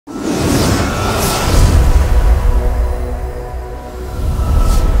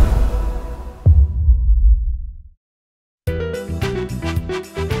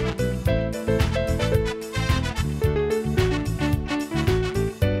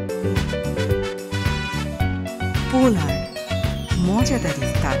পোলার মজাদার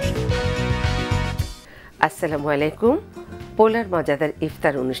ইফতার। আসসালামু আলাইকুম। পোলার মজাদার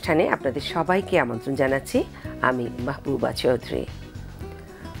ইফতার অনুষ্ঠানে আপনাদের সবাইকে আমন্ত্রণ জানাচ্ছি। আমি মাহবুবা চৌধুরী।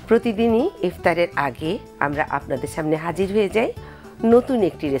 প্রতিদিনই ইফতারের আগে আমরা আপনাদের সামনে হাজির হয়ে যাই নতুন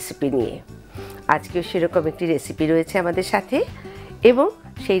একটি রেসিপি নিয়ে। আজকেও সেরকম একটি রেসিপি রয়েছে আমাদের সাথে এবং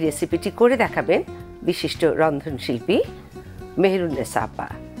সেই রেসিপিটি করে দেখাবেন বিশিষ্ট রন্ধনশিল্পী মেহেরুন্নেসা আপা।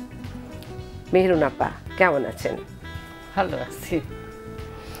 মেহেরুন আপা কেমন আছেন? ভালো আছি।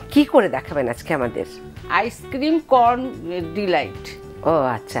 কি করে দেখাবেন আজকে আমাদের? Ice cream corn Deloitte. ও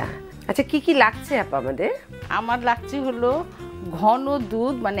আচ্ছা আচ্ছা, কি কি লাগছে আপা আমাদের? আমার লাগছে হলো ঘন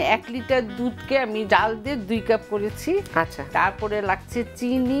দুধ, মানে 1 লিটার দুধকে আমি জাল দিয়ে 2 কাপ করেছি। আচ্ছা, তারপরে লাগছে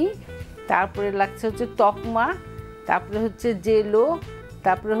চিনি, তারপরে লাগছে হচ্ছে তকমা, তারপরে হচ্ছে জেলো,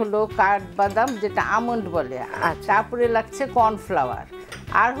 তারপরে হলো কাঠবাদাম যেটা আমন্ড বলে, আর তারপরে লাগছে কর্নফ্লাওয়ার,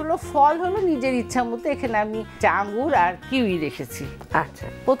 আর হলো ফল হলো নিজের ইচ্ছা মতো। এখানে আমি আঙ্গুর আর কিউই রেখেছি। আচ্ছা,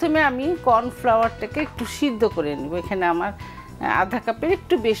 প্রথমে আমি কর্নফ্লাওয়ারটাকে একটু সিদ্ধ করে নেব। এখানে আমার আধা কাপের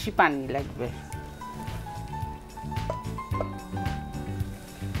একটু বেশি পানি লাগবে।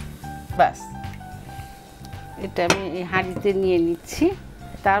 বাস, এটা আমি এই হাঁড়িতে নিয়ে নিচ্ছি।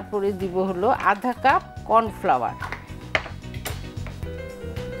 তারপরে দিব হলো আধা কাপ কর্নফ্লাওয়ার,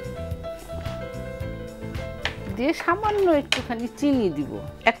 দিয়ে সামান্য একটুখানি চিনি দিব,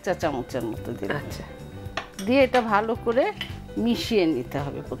 1 চা চামচের মতো দিব। আচ্ছা, দিয়ে এটা ভালো করে মিশিয়ে নিতে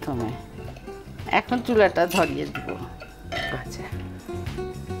হবে প্রথমে। এখন চুলাটা ধরিয়ে দিব। আচ্ছা,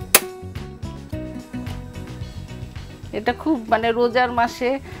 এটা খুব মানে রোজার মাসে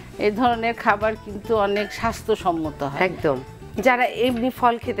এই ধরনের খাবার কিন্তু অনেক স্বাস্থ্যসম্মত হয়। একদম। যারা এমনি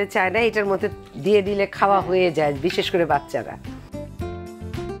ফল খেতে চায় না, এটার মধ্যে দিয়ে দিলে খাওয়া হয়ে যায়, বিশেষ করে বাচ্চারা।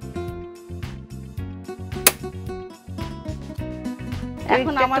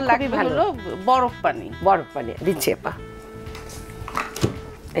 এখন আমার লাগবে হলো বরফ পানি। বরফ পানি দিচ্ছি আপা।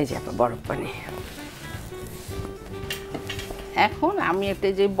 এই যে আপা বরফ পানি। এখন আমি একটা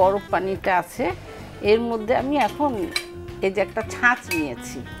যে বরফ পানিটা আছে এর মধ্যে আমি এখন এই যে একটা ছাঁচ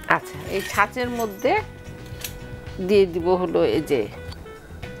নিয়েছি। আচ্ছা, এই ছাঁচের মধ্যে দিয়ে দিব হলো এই যে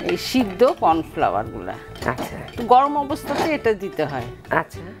এই সিদ্ধ কর্নফ্লাওয়ারগুলা। আচ্ছা, গরম অবস্থাতে এটা দিতে হয়।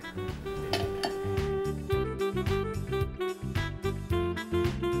 আচ্ছা,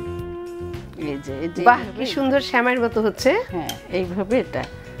 এই যে বাহ, কি সুন্দর শ্যামের মতো হচ্ছে। হ্যাঁ, এইভাবে এটা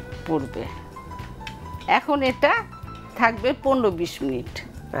পড়বে। এখন এটা থাকবে 15-20 মিনিট।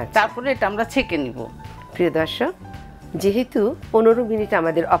 তারপরে এটা আমরা ছেঁকে নিব। প্রিয় দর্শক, যেহেতু 15 মিনিট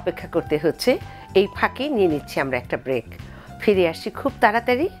আমাদের অপেক্ষা করতে হচ্ছে, এই ফাঁকে নিয়ে নিচ্ছি আমরা একটা ব্রেক। ফিরে আসছি খুব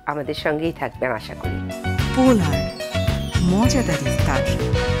তাড়াতাড়ি, আমাদের সঙ্গেই থাকবেন আশা করি। পোলার মজাদার ইফতার।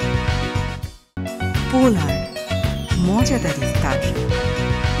 পোলার মজাদার ইফতার।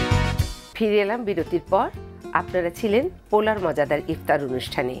 ফিরে এলাম বিরতির পর। আপনারা ছিলেন পোলার মজাদার ইফতার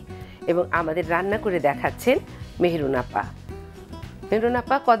অনুষ্ঠানে এবং আমাদের রান্না করে দেখাচ্ছেন মেহেরুন আপা। মেহেরুন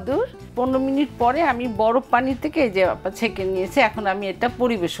আপা, কদ্দূর? 15 মিনিট পরে আমি বরফ পানি থেকে এই যে ছেঁকে নিয়েছি। এখন আমি এটা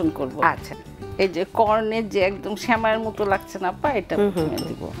পরিবেশন করব। আচ্ছা, এই যে কর্নের যে একদম শ্যামার মতো লাগছে না আপা, এটা প্রথমে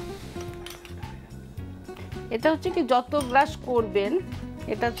দিব। এটা হচ্ছে কি যত গ্লাস করবেন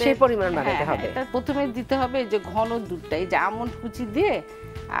এটাতে সেই পরিমাণ বানাতে হবে। এটা প্রথমে দিতে হবে এই যে ঘন দুধটা, এই যে আমন্ড কুচি দিয়ে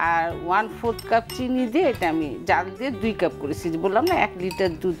আর 1/4 কাপ চিনি দিয়ে এটা আমি জাল দিয়ে 2 কাপ করেছি, বললাম না 1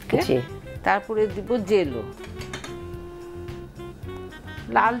 লিটার দুধকে। তারপরে দিব জেলো,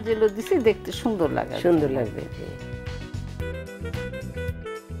 লাল জেলো দিছি, দেখতে সুন্দর লাগে। সুন্দর লাগবে।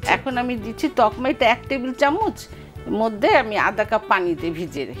 এখন আমি দিচ্ছি তকমা, এটা 1 টেবিল চামচ মধ্যে আমি আধা কাপ পানিতে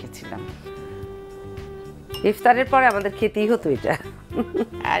ভিজিয়ে রেখেছিলাম। ইফতারের পরে আমাদের খেতেই হতো এটা।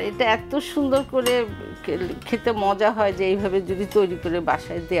 আর এটা এত সুন্দর করে খেতে মজা হয় যে এইভাবে যদি তৈরি করে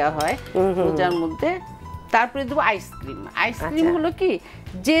বাসায় দেওয়া হয় রোজার মধ্যে। তারপরে দেবো আইসক্রিম। আইসক্রিম হলো কি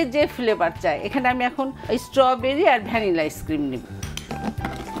যে যে ফ্লেভার চায়। এখানে আমি এখন স্ট্রবেরি আর ভ্যানিলা আইসক্রিম নিব।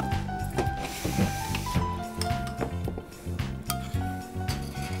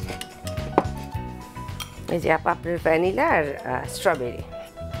 এই যে আপনার ভ্যানিলা আর স্ট্রবেরি।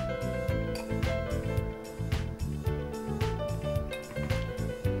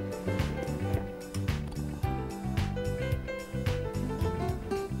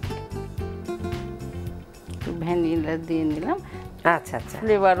 ভ্যানিলা দিয়ে নিলাম। আচ্ছা আচ্ছা,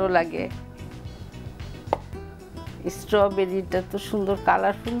 ফ্লেভারও লাগে। স্ট্রবেরিটা তো সুন্দর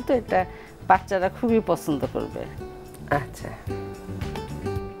কালারফুল, তো এটা বাচ্চারা খুবই পছন্দ করবে। আচ্ছা,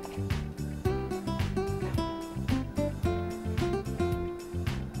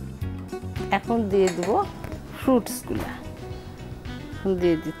 এখন দিয়ে দেবো ফ্রুটসগুলো। এখন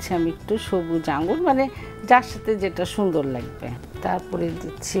দিয়ে দিচ্ছি আমি একটু সবুজ আঙ্গুর, মানে যার সাথে যেটা সুন্দর লাগবে। তারপরে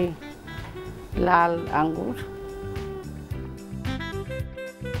দিচ্ছি লাল আঙ্গুর,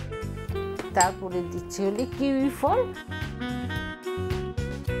 তারপরে দিচ্ছি হলে কিউই ফল,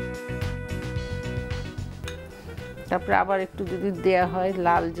 তারপরে আবার একটু যদি দেয়া হয়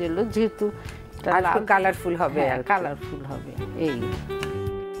লাল জেলো, যেহেতু কালারফুল হবে, কালারফুল হবে। এই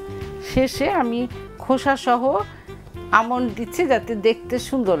শেষে আমি খোসা সহ আমন্ড দিচ্ছি যাতে দেখতে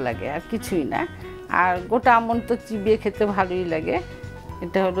সুন্দর লাগে, আর কিছুই না। আর গোটা আমন্ড তো চিবিয়ে খেতে ভালোই লাগে,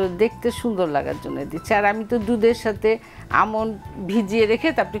 এটা হলো দেখতে সুন্দর লাগার জন্য দিচ্ছি। আর আমি তো দুধের সাথে আমন্ড ভিজিয়ে রেখে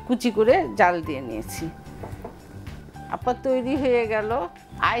তারপরে কুচি করে জাল দিয়ে নিয়েছি। আপা তৈরি হয়ে গেল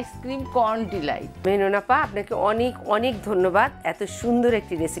আইসক্রিম কর্ন ডিলাইট। মেনন আপা, আপনাকে অনেক অনেক ধন্যবাদ এত সুন্দর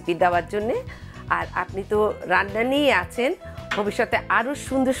একটি রেসিপি দেওয়ার জন্যে। আর আপনি তো রান্না নিয়ে আছেন, ভবিষ্যতে আরও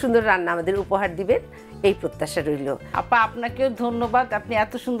সুন্দর সুন্দর রান্না আমাদের উপহার দিবেন, এই প্রত্যাশা রইল। আপা আপনাকেও ধন্যবাদ, আপনি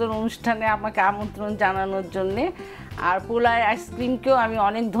এত সুন্দর অনুষ্ঠানে আমাকে আমন্ত্রণ জানানোর জন্যে। আর পোলার আইসক্রিমকেও আমি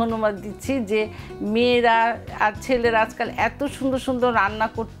অনেক ধন্যবাদ দিচ্ছি যে মেয়েরা আর ছেলেরা আজকাল এত সুন্দর সুন্দর রান্না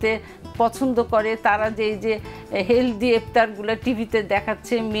করতে পছন্দ করে। তারা যে এই যে হেলদি ইফতারগুলো টিভিতে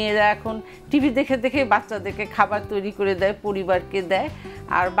দেখাচ্ছে, মেয়েরা এখন টিভি দেখে দেখে বাচ্চাদেরকে খাবার তৈরি করে দেয়, পরিবারকে দেয়।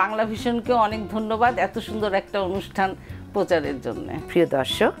 আর বাংলা ভিশনকেও অনেক ধন্যবাদ এত সুন্দর একটা অনুষ্ঠান প্রচারের জন্য। প্রিয়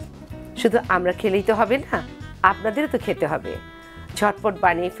দর্শক, শুধু আমরা খেলেই তো হবে না, আপনাদেরও তো খেতে হবে। ঝটপট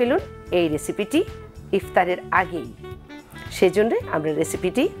বানিয়ে ফেলুন এই রেসিপিটি ইফতারের আগেই। সেজন্য আমরা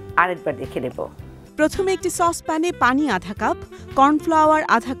রেসিপিটি আরেকবার দেখে নেব। প্রথমে একটি সসপ্যানে পানি আধা কাপ, কর্নফ্লাওয়ার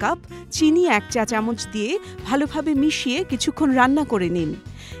আধা কাপ, চিনি 1 চা চামচ দিয়ে ভালোভাবে মিশিয়ে কিছুক্ষণ রান্না করে নিন।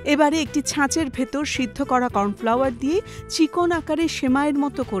 এবারে একটি ছাঁচের ভেতর সিদ্ধ করা কর্নফ্লাওয়ার দিয়ে চিকন আকারে সেমাইয়ের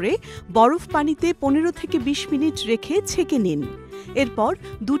মতো করে বরফ পানিতে 15 থেকে 20 মিনিট রেখে ছেঁকে নিন। এরপর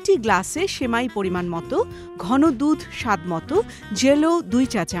 2টি গ্লাসে সেমাই পরিমাণ মতো, ঘন দুধ স্বাদ মতো, জেলো 2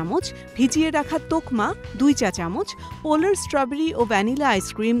 চা চামচ, ভিজিয়ে রাখা তোকমা 2 চা চামচ, পোলার স্ট্রবেরি ও ভ্যানিলা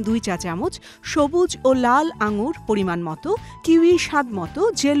আইসক্রিম 2 চা চামচ, সবুজ ও লাল আঙুর পরিমাণ মতো, কিউই স্বাদ মতো,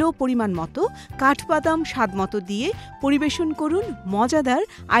 জেলো পরিমাণ মতো, কাঠবাদাম স্বাদ মতো দিয়ে পরিবেশন করুন মজাদার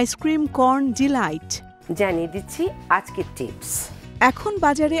আইসক্রিম কর্ন ডিলাইট। জানিয়ে দিচ্ছি আজকের টিপস। এখন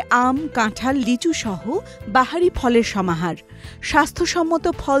বাজারে আম, কাঁঠাল, লিচু সহ বাহারি ফলের সমাহার। স্বাস্থ্যসম্মত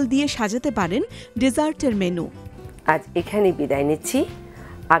ফল দিয়ে সাজাতে পারেন ডেজার্টের মেনু। আজ এখানে বিদায় নিচ্ছি।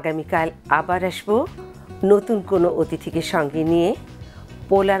 আগামীকাল আবার আসবো নতুন কোনো অতিথিকে সঙ্গে নিয়ে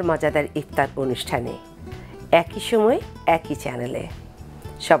পোলার মজাদার ইফতার অনুষ্ঠানে, একই সময় একই চ্যানেলে।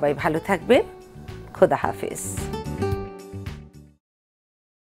 সবাই ভালো থাকবেন। খোদা হাফেজ।